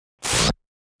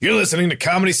You're listening to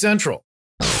Comedy Central.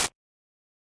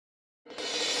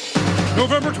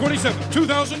 November 27,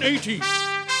 2018.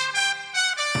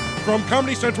 From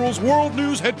Comedy Central's World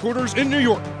News headquarters in New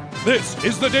York, this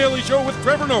is The Daily Show with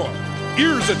Trevor Noah,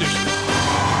 Ears Edition.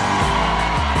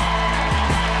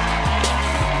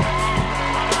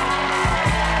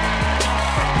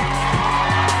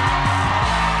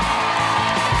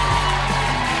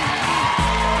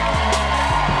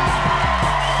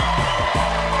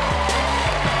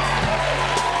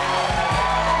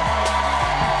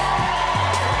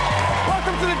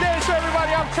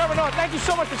 Thank you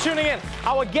so much for tuning in.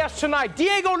 Our guest tonight,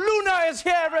 Diego Luna, is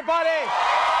here, everybody.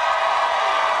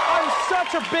 I'm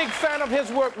such a big fan of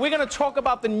his work. We're going to talk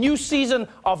about the new season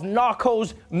of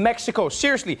Narcos Mexico.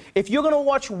 Seriously, if you're going to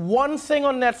watch one thing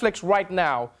on Netflix right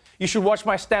now, you should watch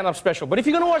my stand-up special. But if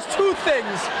you're going to watch two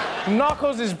things,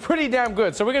 Narcos is pretty damn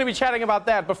good. So we're going to be chatting about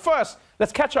that. But first,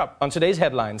 let's catch up on today's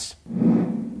headlines.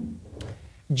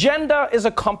 Gender is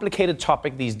a complicated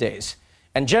topic these days.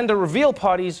 And gender reveal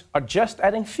parties are just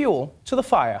adding fuel to the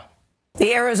fire.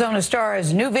 The Arizona Star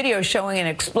has new video showing an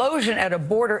explosion at a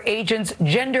border agent's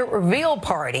gender reveal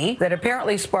party that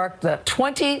apparently sparked the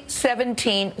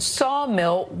 2017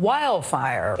 Sawmill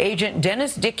wildfire. Agent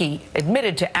Dennis Dickey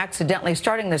admitted to accidentally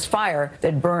starting this fire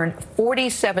that burned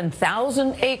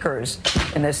 47,000 acres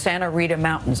in the Santa Rita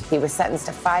Mountains. He was sentenced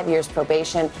to 5 years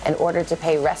probation and ordered to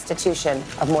pay restitution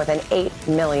of more than $8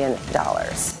 million.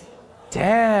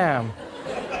 Damn.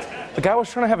 The guy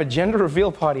was trying to have a gender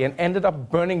reveal party and ended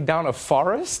up burning down a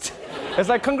forest? It's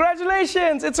like,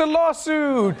 congratulations, it's a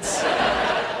lawsuit.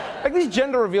 Like, these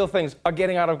gender reveal things are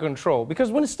getting out of control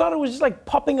because when it started, it was just like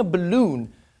popping a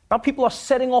balloon. Now people are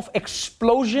setting off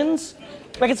explosions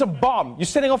like it's a bomb. You're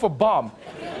setting off a bomb.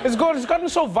 It's gotten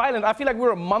so violent, I feel like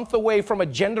we're a month away from a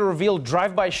gender reveal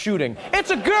drive-by shooting.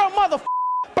 It's a girl, motherfucker.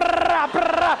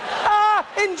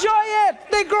 Enjoy it!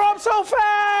 They grow up so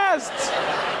fast!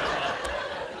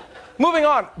 Moving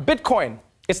on, Bitcoin.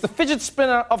 It's the fidget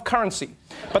spinner of currency.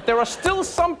 But there are still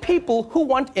some people who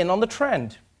want in on the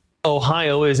trend.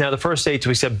 Ohio is now the first state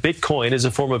to accept Bitcoin as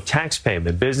a form of tax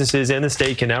payment. Businesses in the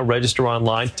state can now register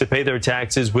online to pay their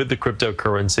taxes with the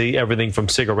cryptocurrency. Everything from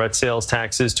cigarette sales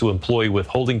taxes to employee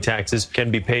withholding taxes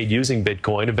can be paid using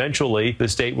Bitcoin. Eventually, the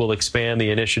state will expand the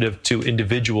initiative to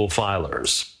individual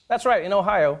filers. That's right. In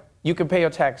Ohio, you can pay your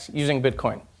tax using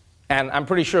Bitcoin. And I'm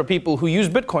pretty sure people who use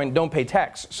Bitcoin don't pay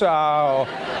tax. So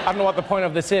I don't know what the point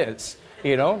of this is.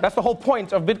 You know, that's the whole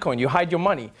point of Bitcoin. You hide your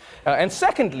money. And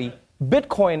secondly,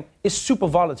 Bitcoin is super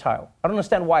volatile. I don't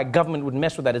understand why a government would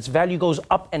mess with that. Its value goes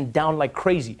up and down like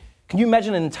crazy. Can you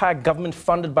imagine an entire government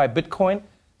funded by Bitcoin?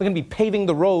 We're going to be paving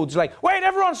the roads like, wait,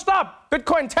 everyone stop!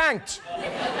 Bitcoin tanked!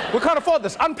 We can't afford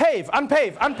this. Unpave.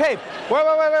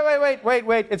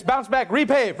 Wait. It's bounced back.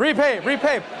 Repave.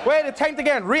 Wait, it tanked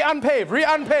again.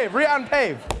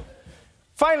 Unpave.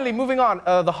 Finally, moving on.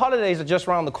 The holidays are just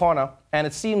around the corner, and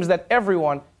it seems that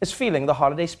everyone is feeling the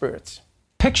holiday spirits.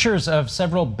 Pictures of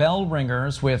several bell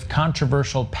ringers with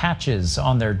controversial patches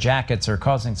on their jackets are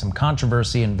causing some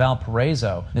controversy in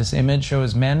Valparaiso. This image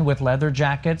shows men with leather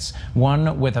jackets,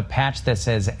 one with a patch that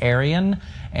says Aryan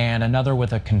and another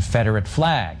with a Confederate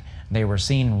flag. They were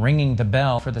seen ringing the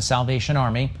bell for the Salvation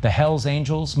Army. The Hells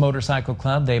Angels motorcycle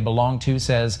club they belong to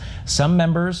says some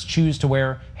members choose to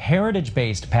wear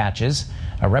heritage-based patches.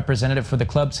 A representative for the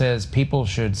club says people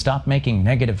should stop making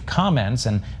negative comments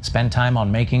and spend time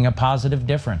on making a positive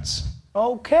difference.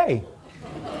 Okay.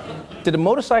 Did a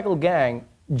motorcycle gang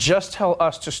just tell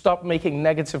us to stop making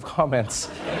negative comments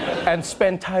and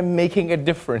spend time making a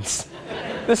difference?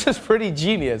 This is pretty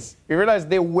genius. You realize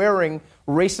they're wearing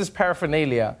racist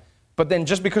paraphernalia, but then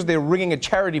just because they're ringing a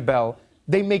charity bell,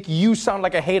 they make you sound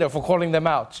like a hater for calling them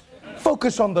out.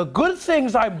 Focus on the good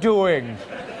things I'm doing.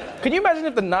 Can you imagine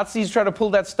if the Nazis try to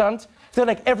pull that stunt? They're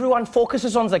like, everyone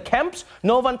focuses on the camps.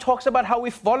 No one talks about how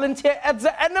we volunteer at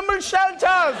the animal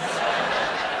shelters.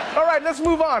 All right, let's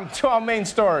move on to our main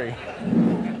story.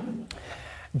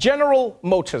 General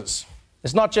Motors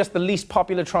is not just the least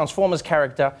popular Transformers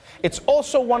character, it's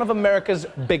also one of America's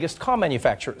biggest car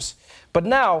manufacturers. But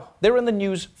now they're in the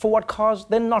news for what cars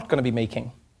they're not going to be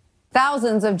making.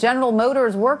 Thousands of General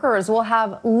Motors workers will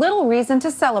have little reason to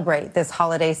celebrate this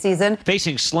holiday season.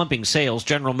 Facing slumping sales,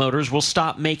 General Motors will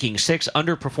stop making 6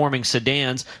 underperforming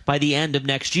sedans by the end of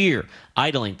next year,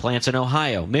 idling plants in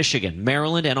Ohio, Michigan,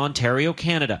 Maryland, and Ontario,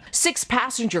 Canada. 6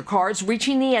 passenger cars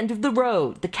reaching the end of the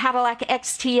road: the Cadillac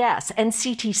XTS and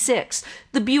CT6,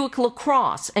 the Buick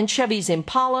LaCrosse, and Chevy's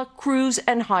Impala, Cruze,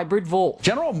 and Hybrid Volt.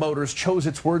 General Motors chose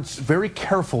its words very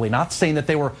carefully, not saying that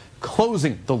they were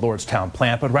closing the Lordstown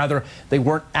plant, but rather they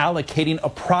weren't allocating a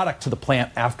product to the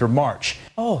plant after March.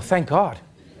 Oh, thank God.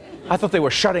 I thought they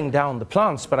were shutting down the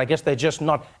plants, but I guess they're just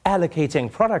not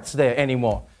allocating products there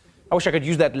anymore. I wish I could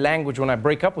use that language when I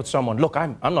break up with someone. Look,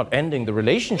 I'm not ending the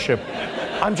relationship.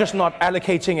 I'm just not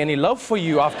allocating any love for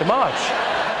you after March.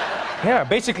 Yeah,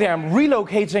 basically I'm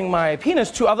relocating my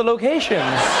penis to other locations.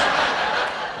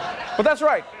 But that's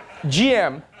right.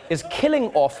 GM is killing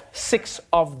off 6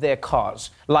 of their cars,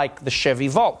 like the Chevy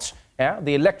Volt, yeah?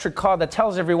 The electric car that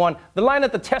tells everyone, the line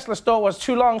at the Tesla store was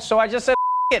too long, so I just said,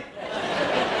 it.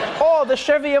 Or the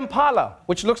Chevy Impala,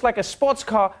 which looks like a sports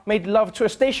car made love to a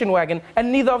station wagon,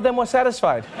 and neither of them were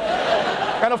satisfied.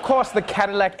 And of course, the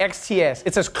Cadillac XTS.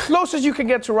 It's as close as you can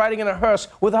get to riding in a hearse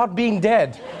without being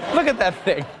dead. Look at that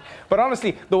thing. But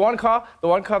honestly, the one car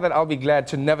that I'll be glad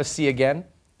to never see again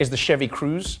is the Chevy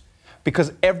Cruze,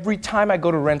 because every time I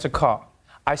go to rent a car,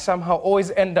 I somehow always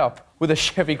end up with a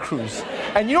Chevy Cruze.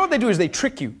 And you know what they do is they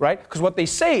trick you, right? Because what they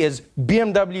say is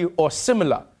BMW or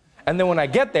similar. And then when I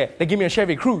get there, they give me a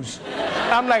Chevy Cruze.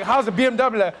 I'm like, how's a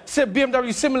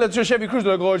BMW similar to a Chevy Cruze?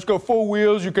 They're like, oh, it's got 4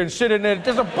 wheels, you can sit in it.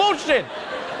 This is bullshit.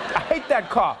 I hate that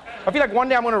car. I feel like one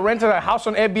day I'm gonna rent a house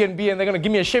on Airbnb and they're gonna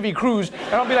give me a Chevy Cruze,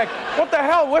 and I'll be like, what the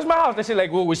hell, where's my house? They say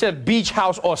like, well, we said beach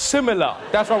house or similar.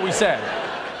 That's what we said.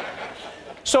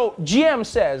 So GM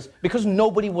says, because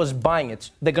nobody was buying it,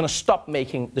 they're gonna stop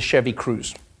making the Chevy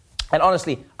Cruze. And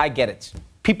honestly, I get it.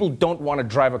 People don't want to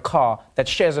drive a car that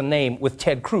shares a name with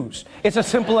Ted Cruz. It's as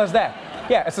simple as that.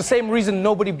 Yeah, it's the same reason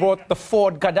nobody bought the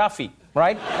Ford Gaddafi,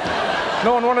 right?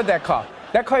 No one wanted that car.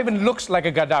 That car even looks like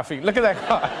a Gaddafi. Look at that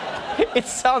car. It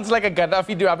sounds like a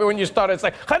Gaddafi dude. I mean, when you start, it's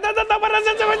like...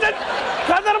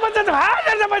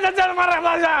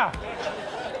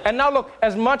 And now look,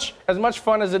 as much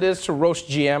fun as it is to roast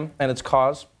GM and its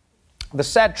cars, the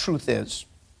sad truth is,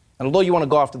 and although you want to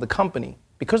go after the company,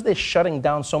 because they're shutting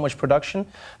down so much production,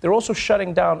 they're also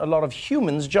shutting down a lot of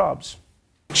humans' jobs.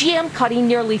 GM cutting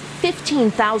nearly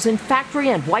 15,000 factory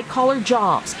and white-collar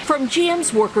jobs. From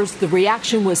GM's workers, the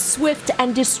reaction was swift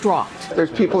and distraught. There's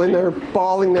people in there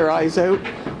bawling their eyes out.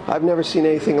 I've never seen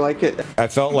anything like it. I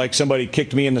felt like somebody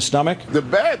kicked me in the stomach. The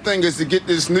bad thing is to get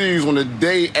this news on the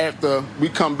day after we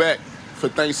come back for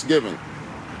Thanksgiving.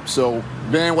 So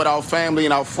being with our family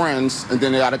and our friends, and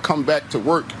then they got to come back to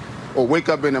work or wake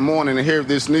up in the morning and hear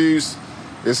this news,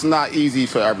 it's not easy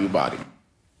for everybody.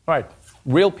 Right.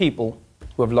 Real people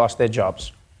who have lost their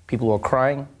jobs. People who are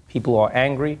crying, people who are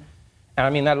angry. And I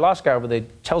mean, that last guy over there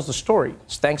tells the story.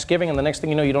 It's Thanksgiving, and the next thing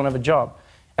you know, you don't have a job.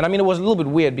 And I mean, it was a little bit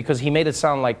weird because he made it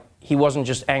sound like he wasn't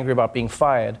just angry about being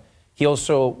fired. He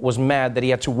also was mad that he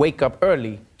had to wake up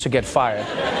early to get fired,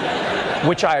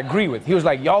 which I agree with. He was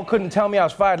like, y'all couldn't tell me I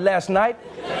was fired last night?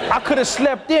 I could have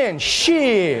slept in.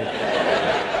 Shit.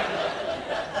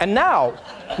 And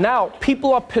now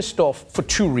people are pissed off for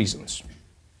 2 reasons,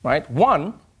 right?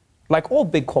 One, like all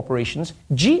big corporations,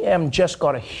 GM just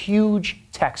got a huge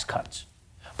tax cut.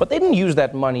 But they didn't use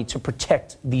that money to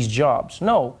protect these jobs.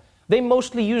 No, they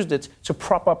mostly used it to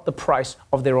prop up the price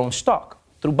of their own stock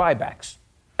through buybacks.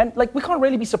 And like, we can't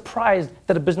really be surprised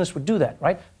that a business would do that,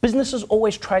 right? Businesses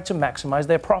always try to maximize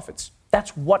their profits.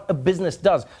 That's what a business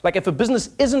does. Like, if a business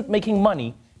isn't making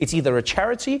money, it's either a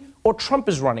charity or Trump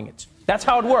is running it. That's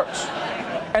how it works.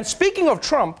 And speaking of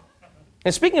Trump,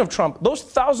 those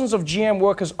thousands of GM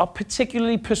workers are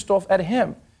particularly pissed off at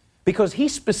him because he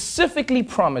specifically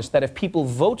promised that if people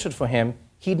voted for him,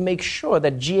 he'd make sure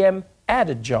that GM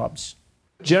added jobs.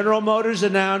 General Motors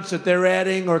announced that they're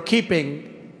adding or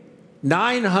keeping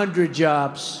 900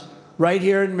 jobs right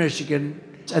here in Michigan.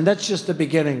 And that's just the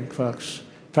beginning, folks.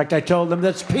 In fact, I told them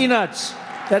that's peanuts.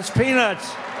 That's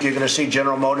peanuts. You're going to see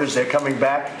General Motors, they're coming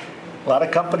back. A lot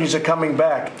of companies are coming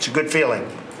back. It's a good feeling.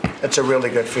 It's a really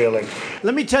good feeling.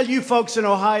 Let me tell you folks in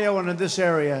Ohio and in this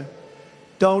area,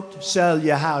 don't sell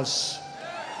your house.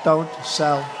 Don't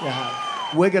sell your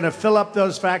house. We're going to fill up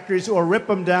those factories or rip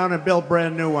them down and build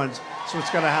brand new ones. That's what's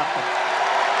going to happen.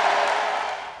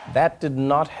 That did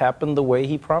not happen the way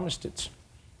he promised it.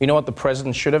 You know what the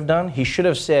president should have done? He should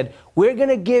have said, we're going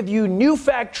to give you new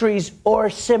factories or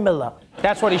similar.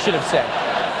 That's what he should have said.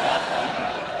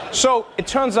 So it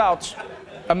turns out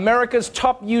America's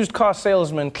top used car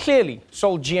salesman clearly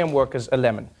sold GM workers a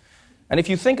lemon. And if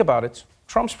you think about it,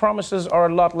 Trump's promises are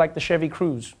a lot like the Chevy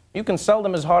Cruze. You can sell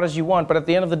them as hard as you want, but at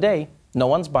the end of the day, no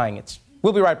one's buying it.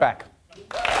 We'll be right back.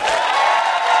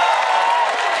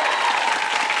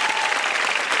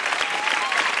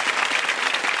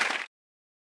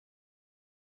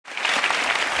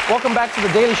 Welcome back to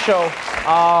The Daily Show.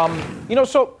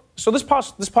 So this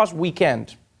past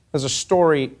weekend, there's a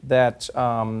story that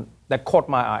caught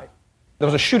my eye. There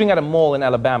was a shooting at a mall in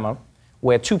Alabama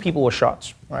where 2 people were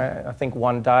shot. Right? I think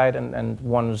one died and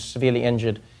one was severely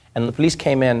injured. And the police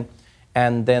came in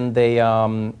and then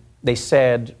they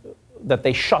said that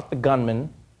they shot the gunman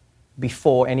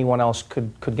before anyone else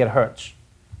could get hurt,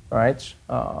 right?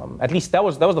 At least that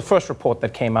was the first report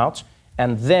that came out,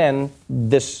 and then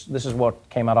this is what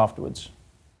came out afterwards.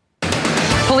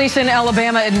 Police in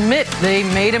Alabama admit they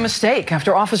made a mistake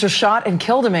after officers shot and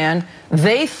killed a man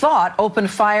they thought opened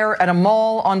fire at a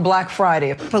mall on Black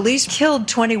Friday. Police killed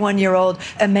 21-year-old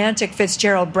Amantic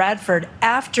Fitzgerald Bradford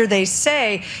after they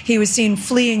say he was seen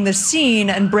fleeing the scene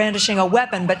and brandishing a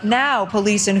weapon. But now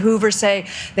police in Hoover say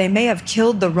they may have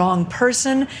killed the wrong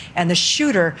person and the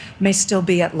shooter may still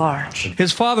be at large.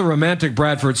 His father, Amantic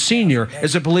Bradford Sr.,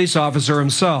 is a police officer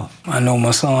himself. I know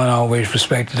my son always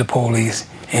respected the police.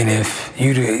 And if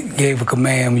you gave a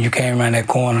command when you came around that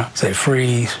corner, say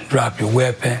freeze, drop your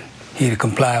weapon, he'd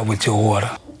comply with your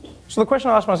order. So the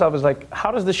question I ask myself is like,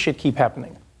 how does this shit keep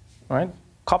happening, right?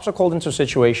 Cops are called into a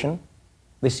situation,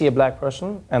 they see a black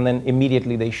person, and then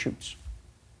immediately they shoot,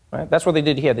 right? That's what they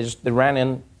did here. They ran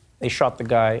in, they shot the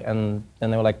guy, and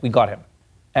then they were like, we got him.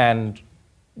 And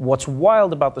what's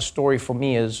wild about the story for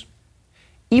me is,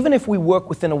 even if we work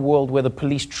within a world where the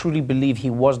police truly believe he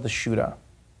was the shooter,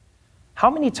 how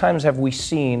many times have we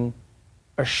seen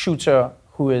a shooter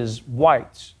who is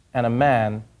white and a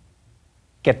man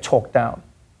get talked down?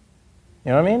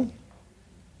 You know what I mean?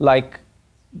 Like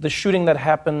the shooting that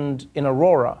happened in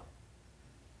Aurora.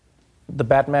 The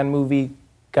Batman movie,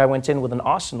 guy went in with an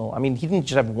arsenal. I mean, he didn't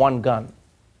just have one gun.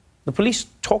 The police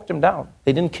talked him down.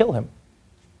 They didn't kill him.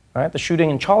 Right? The shooting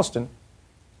in Charleston,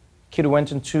 kid who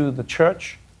went into the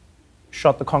church,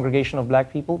 shot the congregation of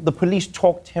black people. The police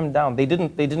talked him down. They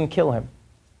didn't kill him.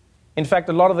 In fact,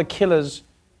 a lot of the killers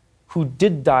who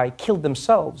did die killed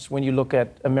themselves when you look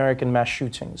at American mass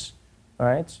shootings,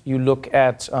 right? You look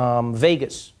at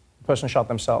Vegas, the person shot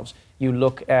themselves. You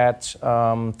look at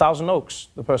Thousand Oaks,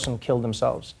 the person killed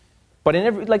themselves. But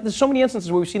in there's so many instances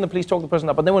where we've seen the police talk the person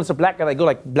up, but then when it's a black guy, they go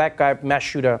like, black guy, mass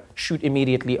shooter, shoot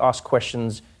immediately, ask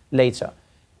questions later.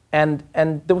 And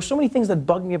there were so many things that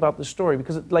bugged me about this story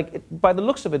because, by the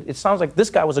looks of it, it sounds like this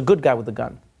guy was a good guy with a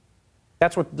gun.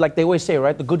 That's what, like they always say,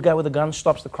 right? The good guy with a gun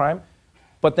stops the crime.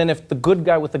 But then if the good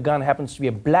guy with the gun happens to be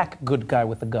a black good guy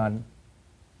with a gun,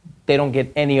 they don't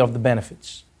get any of the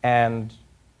benefits. And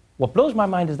what blows my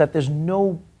mind is that there's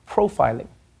no profiling.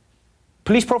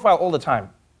 Police profile all the time.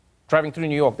 Driving through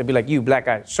New York, they'd be like, you, black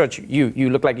guy, search you. You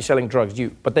look like you're selling drugs,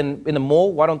 you. But then in the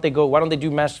mall, why don't they do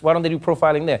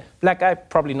profiling there? Black guy,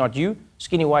 probably not you.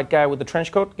 Skinny white guy with the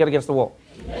trench coat, get against the wall.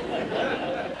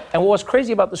 And what's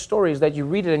crazy about the story is that you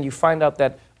read it and you find out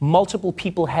that multiple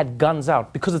people had guns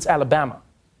out because it's Alabama.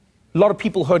 A lot of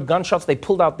people heard gunshots, they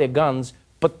pulled out their guns,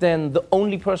 but then the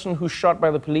only person who's shot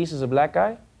by the police is a black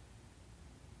guy.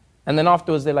 And then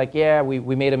afterwards, they're like, yeah,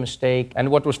 we made a mistake. And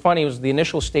what was funny was the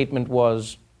initial statement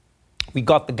was, we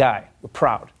got the guy, we're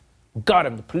proud. We got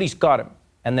him, the police got him.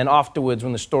 And then afterwards,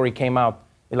 when the story came out,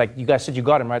 they're like, you guys said you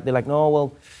got him, right? They're like, no,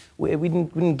 well, we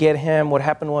didn't get him. What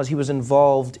happened was he was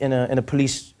involved in a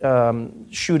police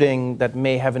shooting that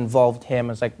may have involved him.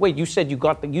 It's like, wait, you said you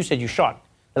shot.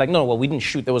 They're like, no, well, we didn't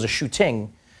shoot, there was a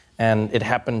shooting, and it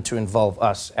happened to involve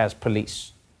us as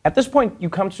police. At this point,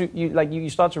 you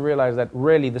start to realize that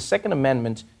really the Second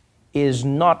Amendment is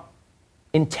not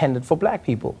intended for black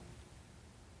people.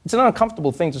 It's an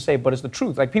uncomfortable thing to say, but it's the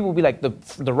truth. Like, people will be like,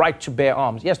 the right to bear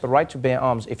arms. Yes, the right to bear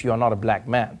arms if you are not a black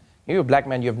man. If you're a black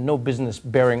man, you have no business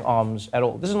bearing arms at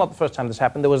all. This is not the first time this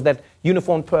happened. There was that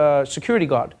uniformed security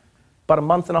guard about a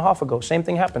month and a half ago. Same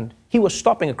thing happened. He was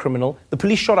stopping a criminal. The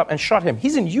police showed up and shot him.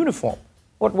 He's in uniform.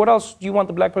 What else do you want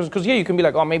the black person? Because here you can be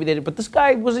like, oh, maybe they did. But this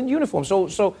guy was in uniform.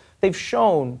 So they've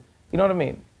shown, you know what I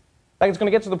mean? Like, it's going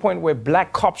to get to the point where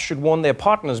black cops should warn their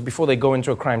partners before they go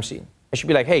into a crime scene. They should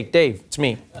be like, hey, Dave, it's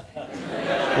me.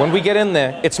 When we get in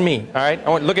there, it's me, all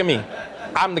right? Look at me.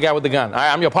 I'm the guy with the gun. All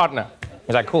right, I'm your partner.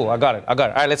 He's like, cool, I got it. All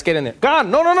right, let's get in there.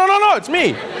 Gun! No, it's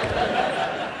me.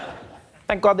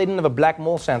 Thank God they didn't have a black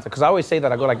mall Santa, because I always say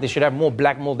that. I go like, they should have more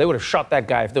black mall. They would have shot that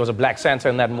guy if there was a black Santa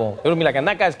in that mall. They would have been like, and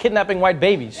that guy's kidnapping white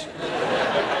babies.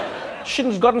 Shit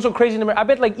has gotten so crazy in America. I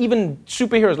bet like even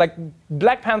superheroes, like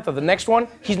Black Panther, the next one,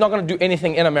 he's not going to do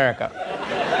anything in America.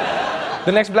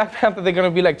 The next Black Panther, they're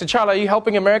going to be like, T'Challa, are you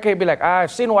helping America? He'll be like,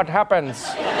 I've seen what happens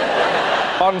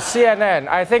on CNN.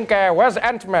 I think, where's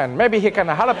Ant-Man? Maybe he can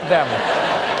help them.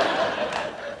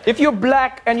 If you're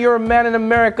black and you're a man in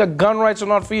America, gun rights are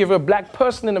not for you. If you're a black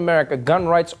person in America, gun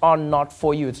rights are not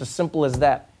for you. It's as simple as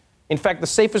that. In fact, the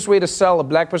safest way to sell a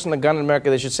black person a gun in America,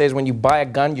 they should say, is when you buy a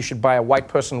gun, you should buy a white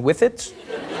person with it,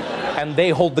 and they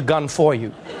hold the gun for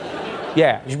you.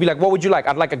 Yeah, you should be like, what would you like?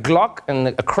 I'd like a Glock and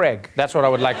a Craig. That's what I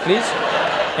would like, please.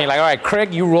 And you're like, all right,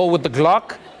 Craig, you roll with the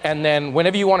Glock, And then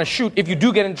whenever you want to shoot, if you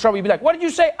do get in trouble, you'd be like, what did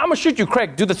you say? I'm going to shoot you,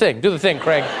 Craig. Do the thing,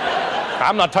 Craig.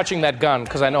 I'm not touching that gun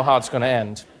because I know how it's going to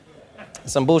end.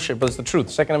 It's some bullshit, but it's the truth.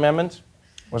 Second Amendment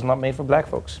was not made for black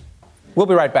folks. We'll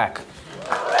be right back.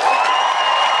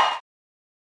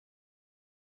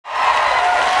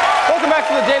 Welcome back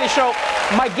to The Daily Show.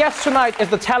 My guest tonight is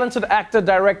the talented actor,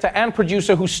 director, and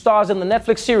producer who stars in the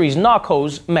Netflix series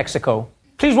Narcos Mexico.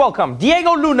 Please welcome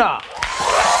Diego Luna.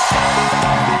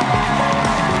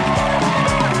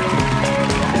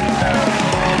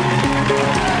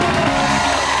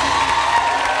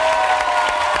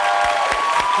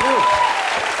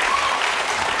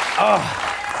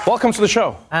 Welcome to the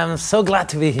show. I'm so glad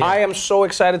to be here. I am so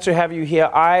excited to have you here.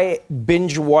 I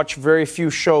binge watch very few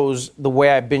shows the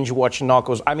way I binge watch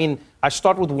Narcos. I mean, I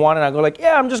start with one and I go like,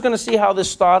 yeah, I'm just going to see how this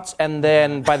starts. And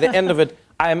then by the end of it,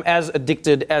 I am as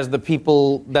addicted as the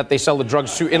people that they sell the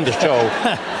drugs to in the show.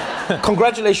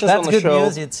 Congratulations on the show. That's good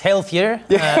news. It's healthier.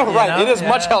 Yeah, right. It is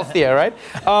much healthier, right?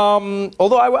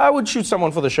 Although I would shoot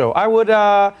someone for the show. I would.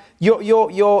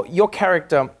 Your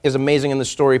character is amazing in the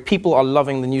story. People are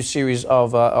loving the new series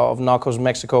of Narcos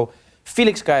Mexico.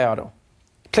 Felix Gallardo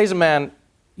plays a man.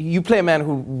 You play a man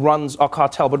who runs a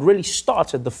cartel, but really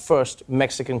started the first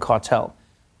Mexican cartel.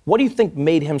 What do you think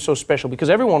made him so special? Because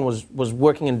everyone was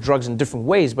working in drugs in different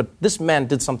ways, but this man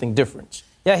did something different.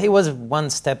 Yeah, he was one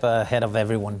step ahead of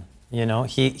everyone. You know,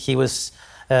 he was.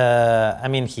 I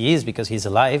mean, he is because he's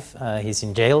alive. He's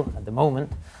in jail at the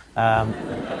moment.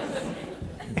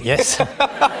 Yes.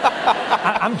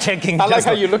 I'm checking. I like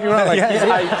how you're looking around like,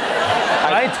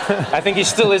 right? I think he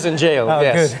still is in jail. Oh,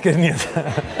 yes. Good news.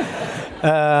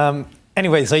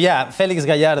 Anyway, so yeah, Felix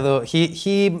Gallardo,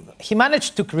 he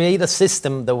managed to create a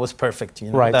system that was perfect,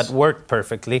 you know, right. that worked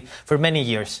perfectly for many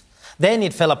years. Then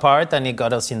it fell apart and it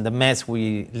got us in the mess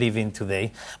we live in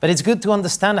today. But it's good to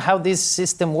understand how this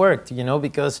system worked, you know,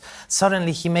 because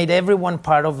suddenly he made everyone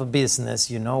part of a business,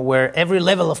 you know, where every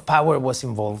level of power was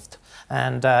involved.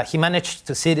 And he managed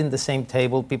to sit in the same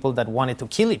table, people that wanted to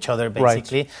kill each other,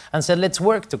 basically, right. And said, let's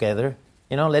work together.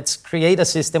 You know, let's create a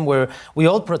system where we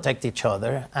all protect each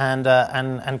other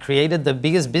and created the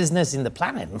biggest business in the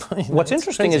planet. What's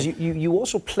interesting is you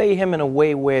also play him in a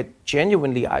way where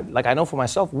genuinely, I know for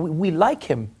myself, we like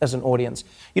him as an audience.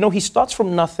 You know, he starts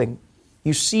from nothing.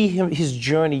 You see his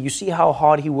journey. You see how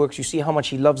hard he works. You see how much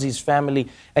he loves his family.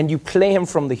 And you play him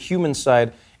from the human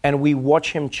side, and we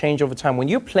watch him change over time. When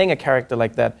you're playing a character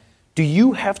like that, do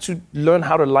you have to learn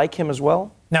how to like him as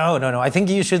well? No. I think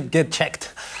you should get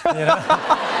checked. You know?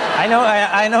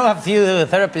 I know a few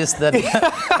therapists that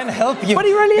can help you. But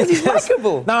he really is. He's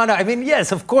likable. No. I mean,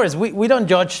 yes, of course. We don't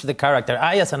judge the character.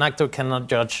 I, as an actor, cannot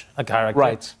judge a character.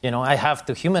 Right. You know, I have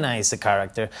to humanize the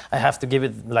character. I have to give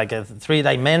it like a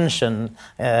 3-dimension.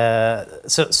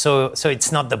 So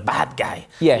it's not the bad guy.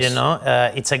 Yes. You know,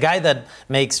 it's a guy that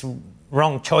makes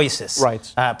wrong choices.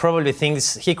 Right. Probably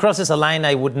thinks he crosses a line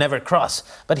I would never cross.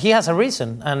 But he has a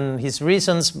reason, and his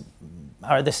reasons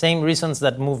are the same reasons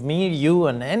that move me, you,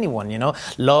 and anyone, you know.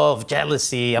 Love,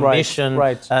 jealousy, ambition,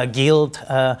 guilt.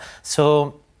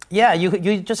 So, yeah,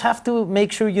 you just have to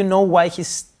make sure you know why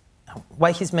he's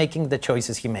making the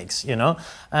choices he makes, you know.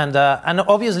 And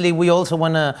obviously we also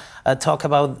want to talk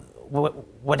about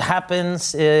what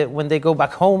happens when they go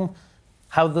back home.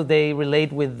 How do they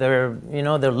relate with their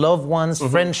loved ones,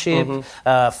 friendship,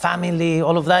 family?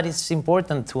 All of that is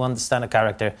important to understand a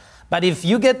character. But if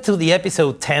you get to the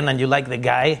episode 10 and you like the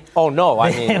guy, oh no,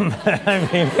 I mean,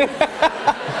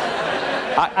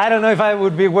 I don't know if I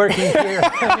would be working here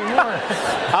anymore.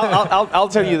 I'll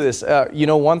tell you this. You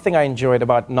know, one thing I enjoyed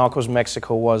about Narcos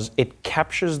Mexico was it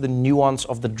captures the nuance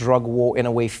of the drug war in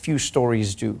a way few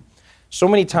stories do. So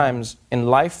many times in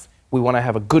life, we want to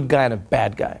have a good guy and a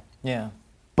bad guy. Yeah.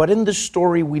 But in this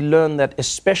story, we learn that,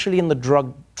 especially in the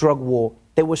drug war,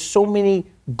 there were so many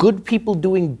good people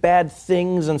doing bad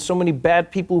things and so many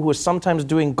bad people who are sometimes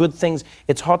doing good things.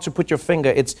 It's hard to put your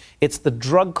finger. It's the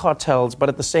drug cartels, but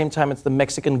at the same time, it's the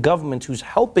Mexican government who's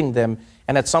helping them.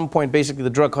 And at some point, basically, the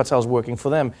drug cartels working for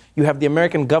them. You have the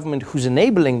American government who's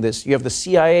enabling this. You have the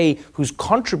CIA who's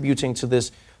contributing to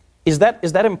this. Is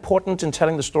that important in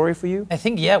telling the story for you? I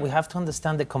think, yeah, we have to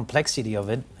understand the complexity of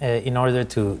it in order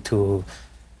to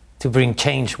bring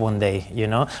change one day, you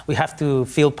know? We have to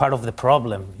feel part of the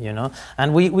problem, you know?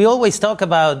 And we always talk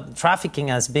about trafficking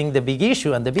as being the big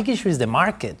issue, and the big issue is the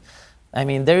market. I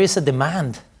mean, there is a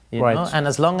demand, you know? And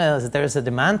as long as there is a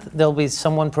demand, there'll be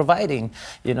someone providing,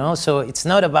 you know? So it's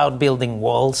not about building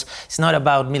walls. It's not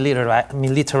about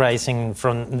militarizing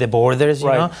from the borders, you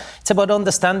know? It's about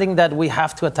understanding that we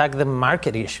have to attack the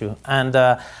market issue. And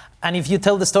if you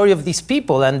tell the story of these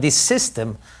people and this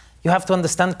system, you have to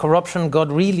understand corruption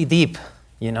got really deep.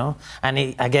 You know, and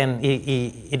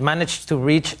it managed to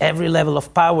reach every level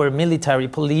of power: military,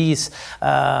 police,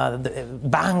 the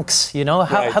banks. You know,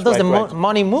 how does the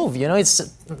money move? You know, it's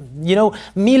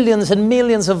millions and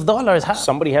millions of dollars.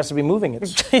 Somebody has to be moving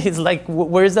it. It's like,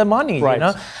 where's the money? Right. You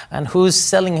know, and who's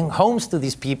selling homes to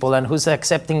these people, and who's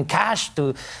accepting cash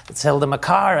to sell them a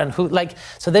car, and who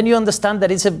So then you understand that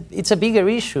it's a bigger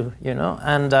issue. You know,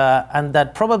 and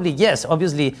that probably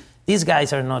obviously. These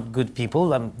guys are not good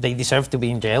people. They deserve to be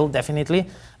in jail, definitely.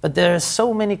 But there are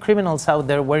so many criminals out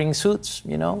there wearing suits,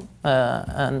 you know,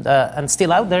 and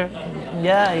still out there.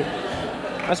 Yeah.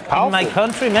 That's powerful. In my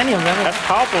country, many of them. That's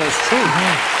powerful. It's true.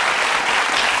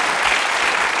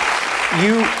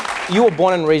 Mm-hmm. You were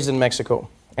born and raised in Mexico,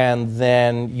 and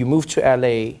then you moved to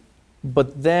LA.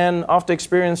 But then, after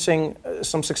experiencing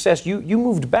some success, you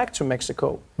moved back to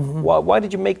Mexico. Mm-hmm. Why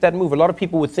did you make that move? A lot of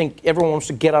people would think everyone wants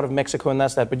to get out of Mexico, and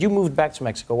that's that. But you moved back to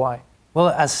Mexico. Why? Well,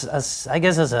 as I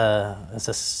guess as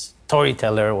a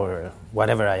storyteller or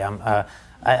whatever I am,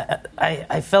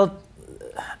 I felt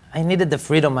I needed the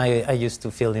freedom I used to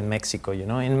feel in Mexico. You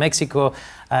know, in Mexico,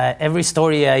 every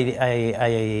story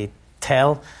I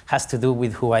tell has to do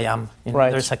with who I am. You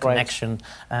know, there's a connection,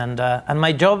 and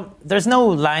my job. There's no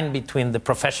line between the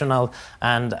professional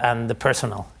and the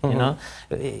personal. Mm-hmm. You know,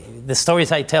 the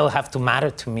stories I tell have to matter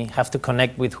to me, have to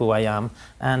connect with who I am,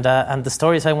 and the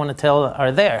stories I want to tell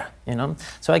are there. You know,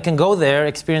 so I can go there,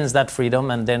 experience that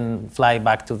freedom, and then fly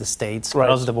back to the States,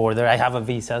 cross the border. I have a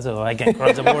visa, so I can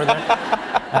cross the border.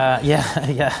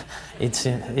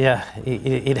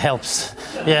 It helps.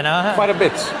 You know, quite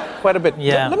a bit.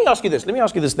 Yeah. Let me ask you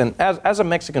this then. As a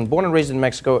Mexican, born and raised in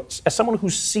Mexico, as someone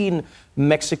who's seen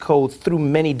Mexico through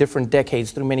many different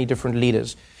decades, through many different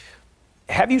leaders,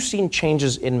 have you seen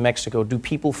changes in Mexico? Do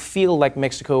people feel like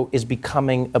Mexico is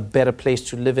becoming a better place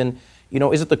to live in? You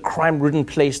know, is it the crime-ridden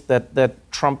place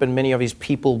that Trump and many of his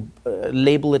people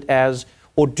label it as?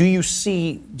 Or do you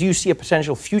see a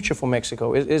potential future for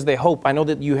Mexico? Is there hope? I know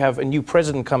that you have a new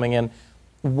president coming in.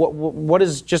 What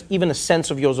is just even a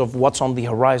sense of yours of what's on the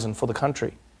horizon for the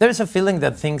country? There's a feeling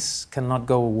that things cannot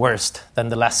go worse than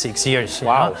the last 6 years.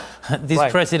 Wow. You know?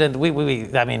 This president,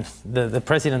 the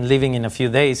president leaving in a few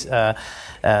days,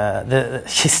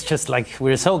 he's just like,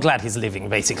 we're so glad he's leaving,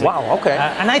 basically. Wow, okay.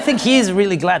 And I think he is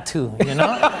really glad too, you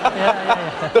know?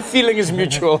 The feeling is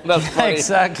mutual. That's funny.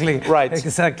 Exactly. Right.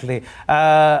 Exactly.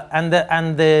 And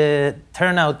the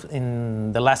turnout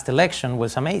in the last election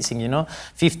was amazing, you know?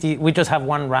 We just have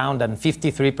one round and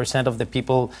 53% of the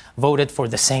people voted for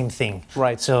the same thing.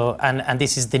 Right. So, and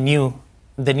this is the new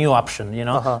option, you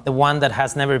know, the one that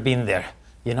has never been there,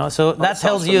 you know. So that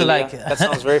tells you familiar. That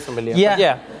sounds very familiar.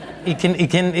 Yeah. It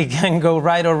can go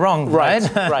right or wrong, right?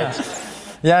 Right.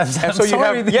 Yeah, and so you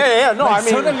have, no, I mean,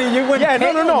 suddenly you went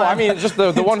no. I mean, just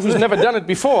the one who's never done it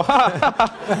before.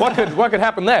 what could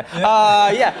happen there?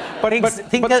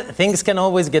 Things can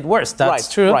always get worse.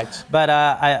 That's true. Right. But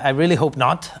I really hope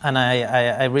not, and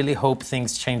I really hope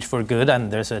things change for good,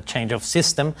 and there's a change of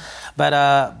system.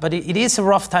 But it is a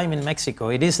rough time in Mexico.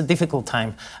 It is a difficult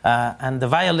time, and the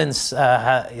violence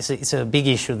is a big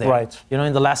issue there. Right. You know,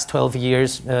 in the last 12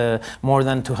 years, more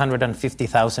than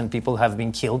 250,000 people have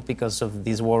been killed because of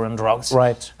this war on drugs.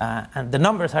 Right. And the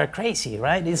numbers are crazy,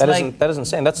 right? That is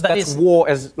insane. That's war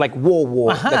as like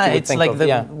war. That you would it's think like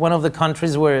of. One of the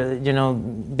countries where, you know,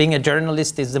 being a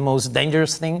journalist is the most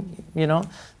dangerous thing. You know,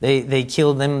 they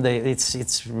kill them.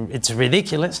 It's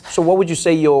ridiculous. So what would you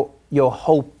say your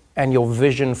hope and your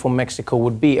vision for Mexico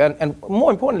would be? And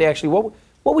more importantly, actually,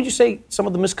 what would you say some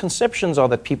of the misconceptions are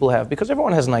that people have? Because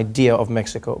everyone has an idea of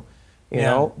Mexico. You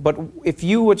know, but if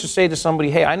you were to say to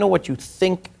somebody, hey, I know what you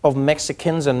think of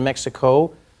Mexicans and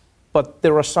Mexico, but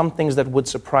there are some things that would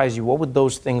surprise you, what would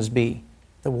those things be?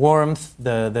 The warmth,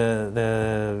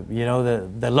 the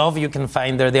love you can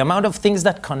find there, the amount of things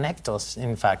that connect us,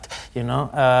 in fact, you know.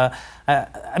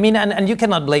 I mean, and you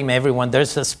cannot blame everyone.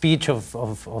 There's a speech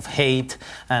of hate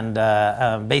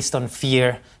and based on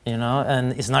fear, you know,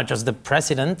 and it's not just the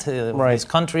president of this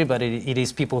country, but it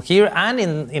is people here and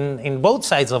in both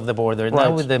sides of the border. Right.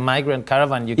 Now with the migrant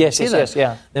caravan, you can see that. Yes,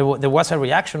 yeah. There was a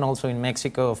reaction also in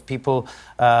Mexico of people,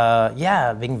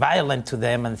 being violent to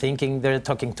them and thinking they're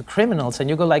talking to criminals, and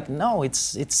you go like, no,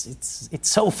 it's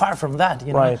so far from that,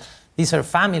 you know. Right. These are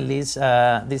families,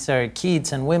 these are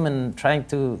kids and women trying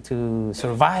to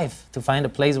survive, to find a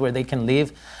place where they can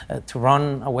live, to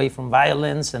run away from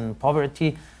violence and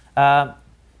poverty.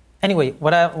 Anyway,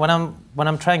 what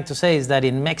I'm trying to say is that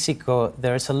in Mexico,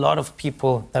 there's a lot of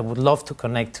people that would love to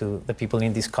connect to the people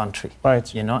in this country.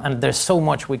 Right. You know, and there's so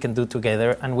much we can do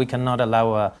together, and we cannot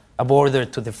allow a border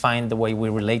to define the way we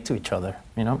relate to each other,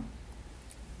 you know?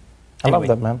 I love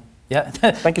that, man. Yeah.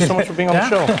 Thank you so much for being on the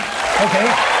show. Okay.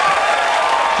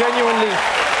 Genuinely,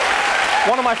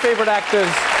 one of my favorite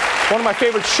actors, one of my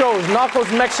favorite shows,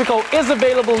 Narcos Mexico, is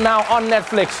available now on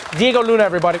Netflix. Diego Luna,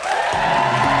 everybody.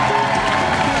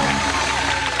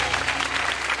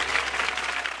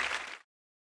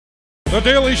 The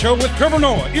Daily Show with Trevor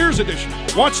Noah, Ears Edition.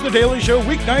 Watch The Daily Show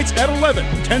weeknights at 11,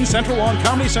 10 Central on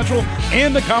Comedy Central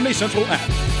and the Comedy Central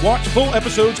app. Watch full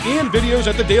episodes and videos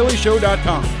at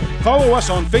thedailyshow.com. Follow us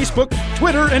on Facebook,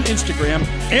 Twitter, and Instagram,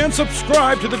 and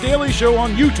subscribe to The Daily Show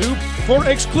on YouTube for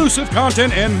exclusive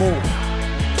content and more.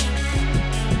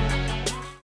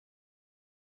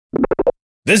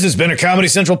 This has been a Comedy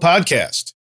Central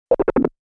podcast.